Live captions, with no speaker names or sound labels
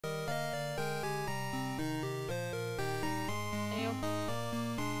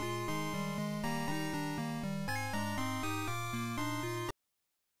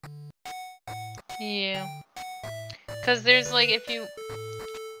Yeah. Cause there's like if you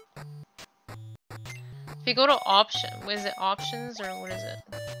go to what is it, options or what is it?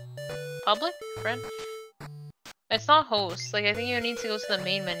 Public? Friend? It's not host. Like I think you need to go to the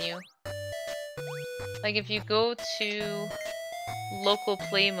main menu. Like if you go to local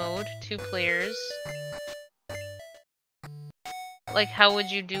play mode, 2 players. Like how would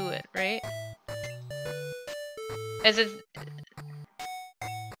you do it, right? As if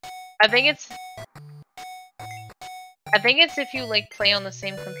I think it's if you like play on the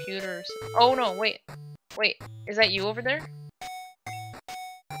same computers. Oh no, wait. Wait, is that you over there?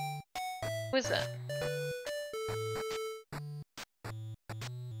 Who is that?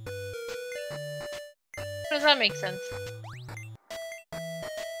 How does that make sense?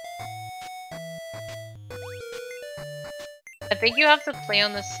 I think you have to play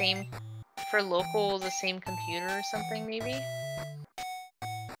on the same, for local, the same computer or something maybe?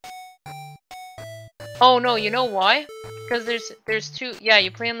 Oh no, you know why? Because there's 2, yeah,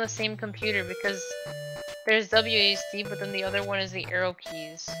 you play on the same computer because there's WASD, but then the other one is the arrow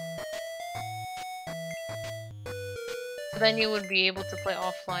keys. So then you would be able to play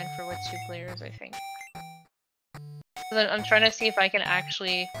offline for with 2 players, I think. So then I'm trying to see if I can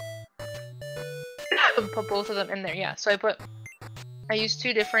actually put both of them in there. Yeah, so I use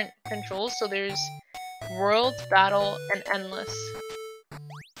 2 different controls, so there's World, Battle, and Endless.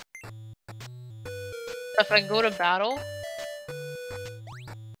 If I go to Battle...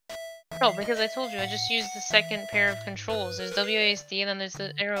 No, because I told you, I just used the second pair of controls. There's WASD and then there's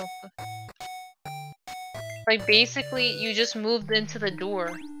the arrow. Like, basically, you just moved into the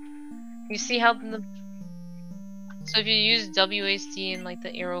door. You see how the... So if you use WASD and, like,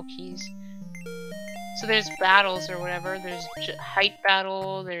 the arrow keys. So there's battles or whatever. There's height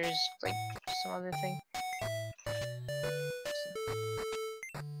battle, there's, like, some other thing.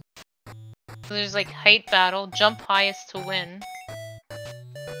 So there's, like, height battle, jump highest to win.